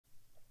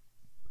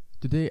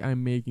Today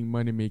I'm making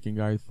money making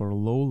guide for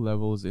low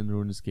levels in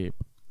Runescape.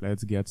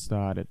 Let's get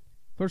started.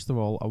 First of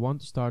all, I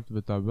want to start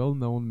with a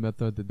well-known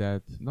method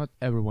that not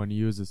everyone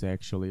uses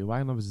actually,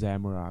 Wine of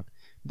Zamorak.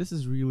 This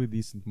is really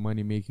decent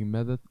money making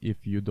method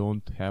if you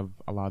don't have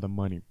a lot of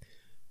money.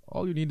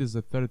 All you need is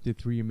a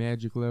 33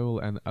 magic level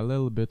and a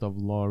little bit of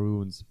law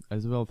runes,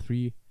 as well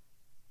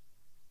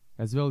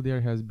there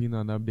has been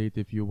an update.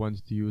 If you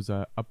want to use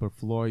a upper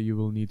floor, you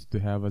will need to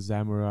have a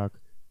Zamorak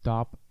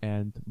top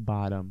and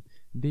bottom.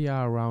 They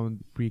are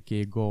around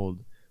 3k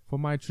gold. For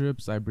my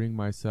trips I bring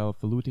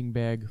myself a looting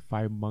bag,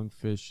 5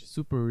 monkfish,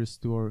 super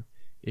restore,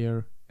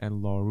 air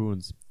and law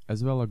runes,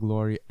 as well a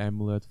glory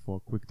amulet for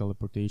quick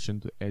teleportation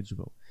to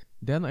Edgeville.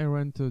 Then I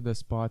run to the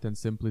spot and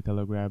simply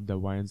telegraph the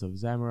Wines of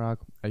Zamorak.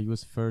 I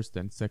use first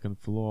and second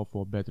floor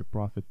for better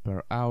profit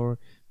per hour,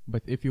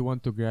 but if you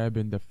want to grab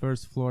in the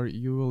first floor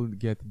you will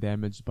get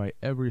damaged by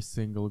every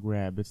single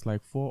grab. It's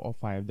like 4 or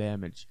 5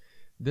 damage.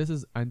 This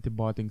is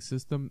anti-botting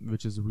system,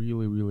 which is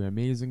really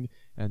amazing,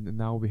 and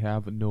now we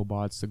have no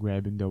bots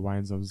grabbing the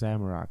Wines of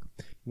Zamorak.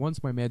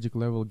 Once my magic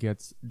level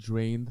gets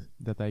drained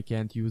that I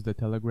can't use the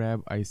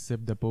telegrab, I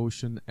sip the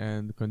potion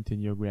and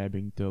continue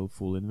grabbing till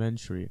full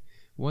inventory.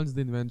 Once the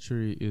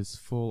inventory is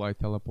full, I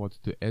teleport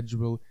to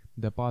Edgeville,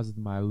 deposit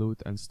my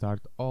loot and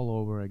start all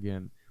over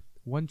again.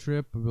 One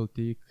trip will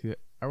take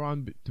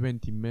around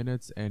 20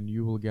 minutes and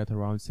you will get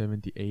around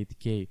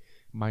 78k,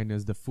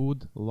 minus the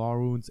food, law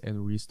runes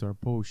and restore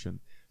potion.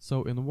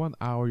 So in 1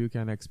 hour you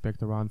can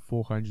expect around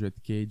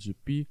 400k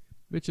GP,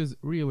 which is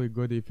really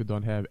good if you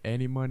don't have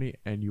any money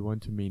and you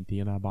want to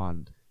maintain a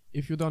bond.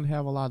 If you don't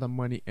have a lot of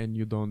money and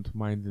you don't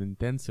mind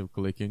intensive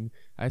clicking,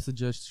 I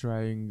suggest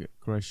trying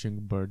crushing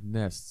bird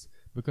nests,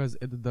 because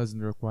it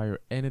doesn't require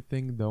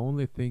anything. The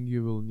only thing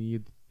you will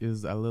need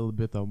is a little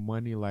bit of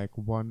money, like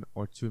 1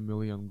 or 2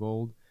 million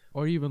gold,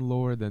 or even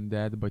lower than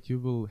that, but you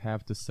will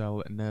have to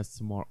sell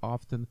nests more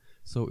often,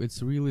 so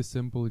it's really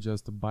simple.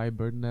 Just buy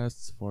bird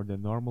nests for the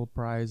normal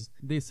price.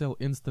 They sell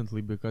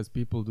instantly because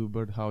people do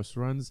birdhouse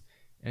runs,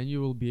 and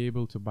you will be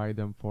able to buy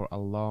them for a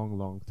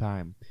long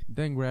time.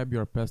 Then grab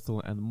your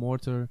pestle and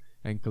mortar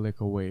and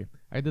click away.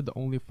 I did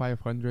only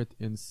 500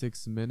 in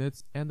 6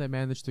 minutes and I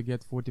managed to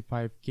get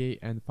 45k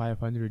and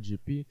 500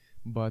 GP,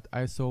 but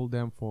I sold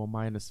them for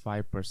minus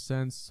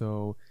 5%,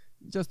 so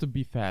just to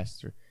be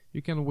faster.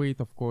 You can wait,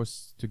 of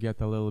course, to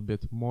get a little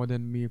bit more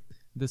than me.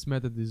 This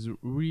method is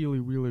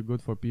really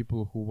good for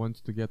people who want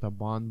to get a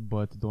bond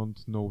but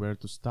don't know where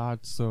to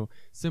start, so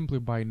simply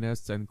buy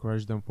nests and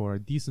crush them for a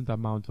decent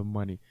amount of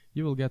money.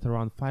 You will get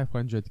around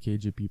 500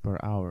 KGP per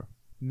hour.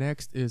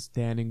 Next is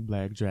tanning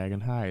black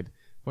dragon hide.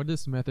 For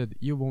this method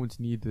you won't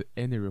need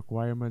any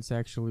requirements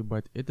actually,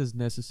 but it is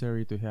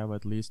necessary to have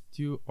at least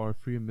 2 or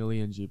 3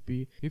 million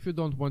GP if you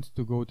don't want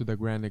to go to the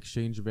Grand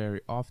Exchange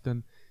very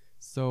often.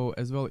 So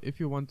as well, if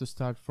you want to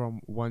start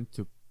from 1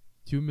 to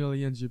 2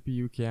 million GP,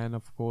 you can,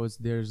 of course.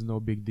 There's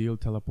no big deal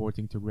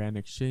teleporting to Grand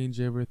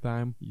Exchange every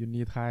time you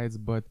need hides,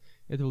 but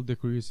it will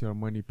decrease your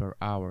money per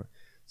hour.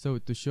 So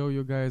to show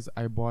you guys,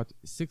 I bought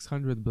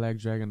 600 black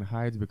dragon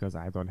hides because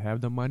I don't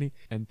have the money,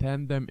 and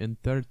tanned them in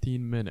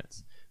 13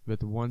 minutes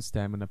with 1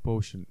 stamina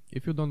potion.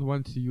 If you don't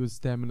want to use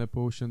stamina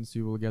potions,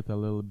 you will get a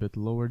little bit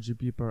lower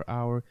GP per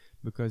hour,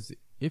 because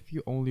if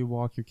you only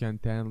walk you can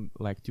tan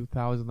like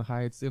 2000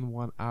 hides in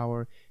 1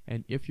 hour,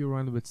 and if you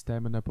run with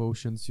stamina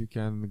potions you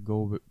can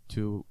go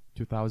to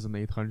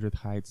 2800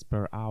 hides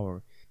per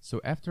hour.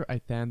 So after I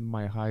tanned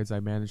my hides I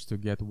managed to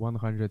get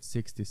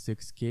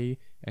 166k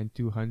and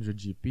 200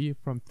 GP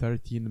from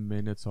 13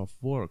 minutes of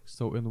work.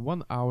 So in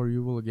 1 hour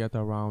you will get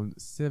around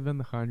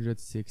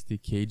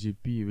 760k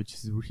GP, which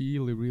is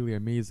really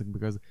amazing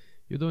because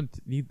you don't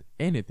need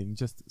anything,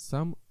 just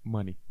some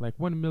money, like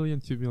 1 million,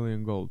 2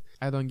 million gold.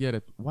 I don't get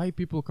it. Why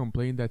people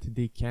complain that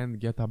they can't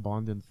get a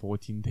bond in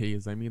 14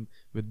 days? I mean,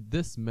 with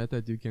this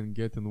method you can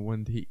get in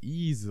 1 day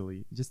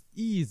easily, just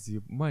easy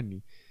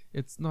money.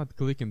 It's not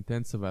click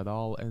intensive at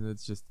all and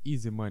it's just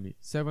easy money.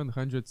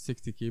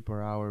 760k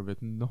per hour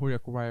with no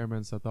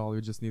requirements at all.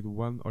 You just need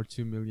 1 or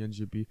 2 million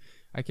GP.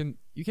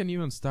 You can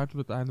even start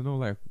with, I don't know,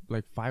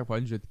 like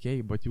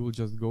 500k, but you will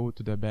just go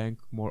to the bank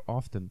more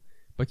often.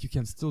 But you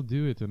can still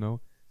do it, you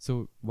know,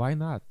 so why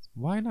not?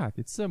 Why not?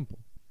 It's simple.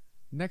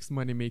 Next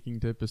money making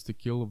tip is to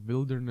kill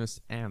wilderness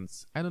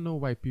ants. I don't know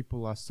why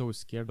people are so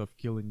scared of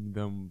killing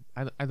them.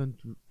 I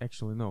don't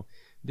actually know.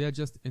 They are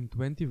just in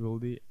 20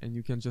 wildy and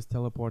you can just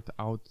teleport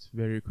out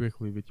very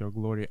quickly with your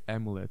glory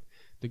amulet.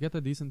 To get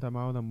a decent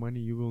amount of money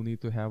you will need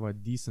to have a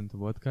decent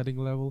wood cutting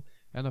level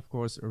and of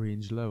course a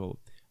range level.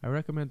 I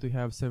recommend to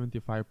have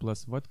 75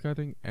 plus wood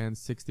cutting and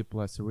 60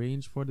 plus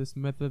range for this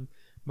method.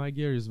 My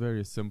gear is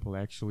very simple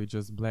actually,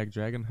 just black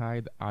dragon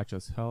hide,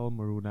 archer's helm,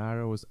 rune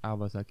arrows,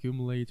 Ava's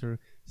accumulator,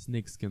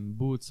 snakeskin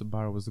boots,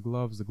 Barrow's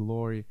gloves,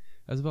 glory.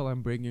 As well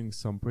I'm bringing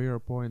some prayer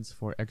points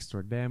for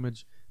extra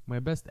damage, my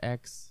best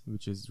axe,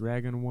 which is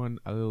dragon one,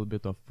 a little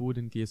bit of food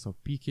in case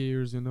of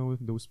PKers, you know,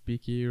 those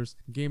PKers,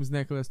 games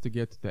necklace to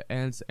get to the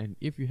ants, and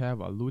if you have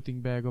a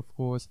looting bag, of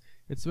course,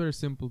 it's very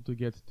simple to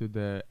get to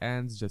the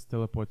ants. Just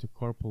teleport to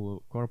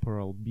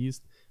corporal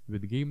beast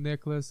with game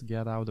necklace,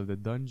 get out of the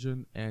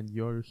dungeon, and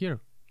you're here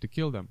to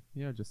kill them.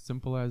 Yeah, just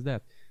simple as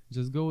that.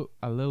 Just go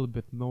a little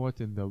bit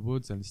north in the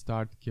woods and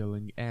start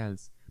killing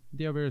ants.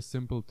 They are very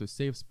simple to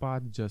save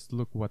spot. Just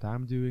look what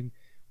I'm doing.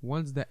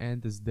 Once the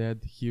ant is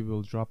dead, he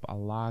will drop a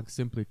log.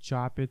 Simply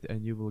chop it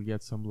and you will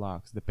get some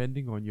logs,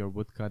 depending on your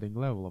woodcutting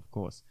level, of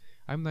course.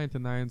 I'm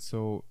 99,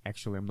 so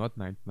actually I'm not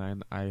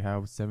 99. I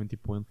have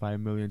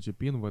 70.5 million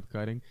GP in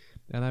woodcutting,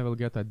 and I will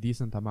get a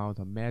decent amount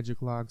of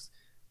magic logs.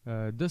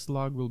 This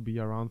log will be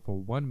around for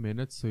 1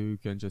 minute, so you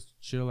can just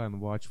chill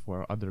and watch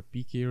for other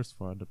PKers,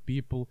 for other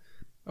people.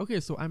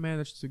 Okay, so I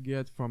managed to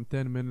get from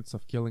 10 minutes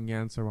of killing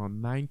ants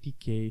around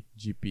 90k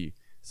GP.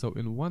 So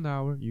in 1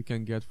 hour you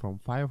can get from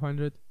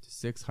 500 to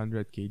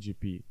 600k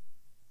GP.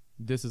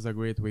 This is a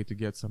great way to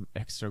get some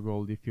extra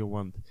gold if you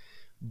want.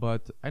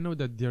 But I know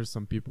that there's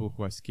some people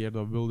who are scared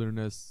of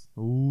wilderness.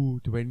 Ooh,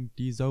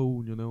 20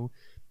 zone, you know,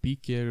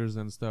 PKers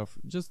and stuff.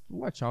 Just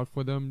watch out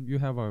for them. You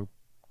have a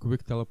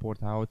quick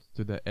teleport out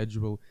to the edge.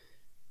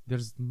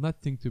 There's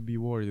nothing to be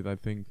worried, I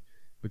think,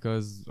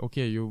 because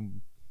okay,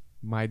 you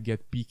might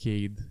get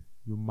PK'd,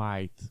 you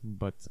might,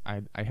 but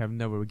I have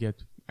never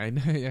I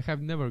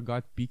have never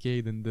got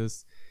PK'd in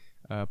this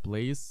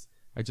place.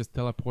 I just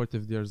teleport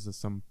if there's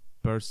some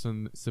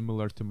person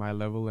similar to my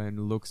level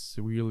and looks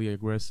really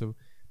aggressive.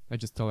 I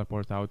just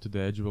teleport out to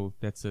the edge.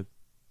 That's it.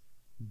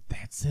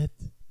 That's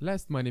it.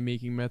 Last money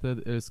making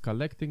method is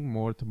collecting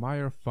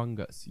Mortmire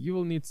fungus. You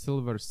will need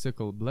silver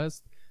sickle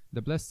blessed.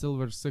 The blessed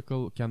silver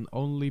sickle can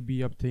only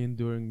be obtained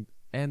during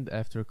and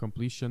after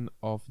completion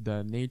of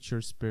the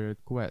Nature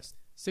Spirit quest.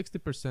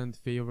 60%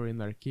 favor in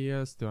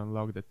Archaeas to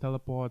unlock the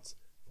teleports,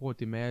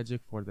 40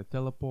 magic for the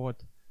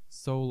teleport,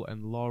 soul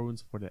and law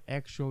runes for the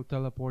actual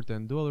teleport,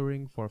 and dual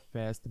ring for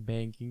fast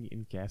banking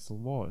in castle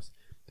wars.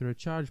 To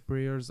recharge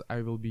prayers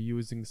I will be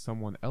using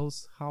someone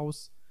else's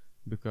house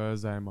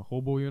because I'm a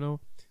hobo, you know.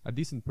 A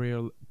decent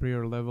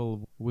prayer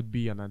level would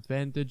be an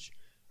advantage.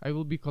 I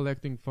will be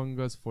collecting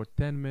fungus for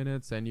 10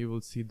 minutes and you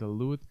will see the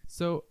loot.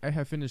 So I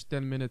have finished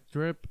 10-minute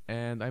trip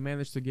and I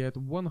managed to get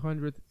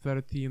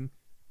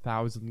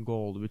 113,000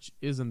 gold, which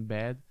isn't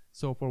bad.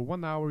 So for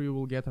 1 hour you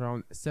will get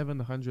around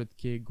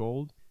 700k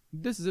gold.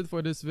 This is it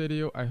for this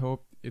video. I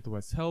hope it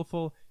was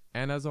helpful,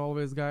 and as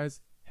always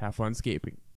guys, have fun scaping.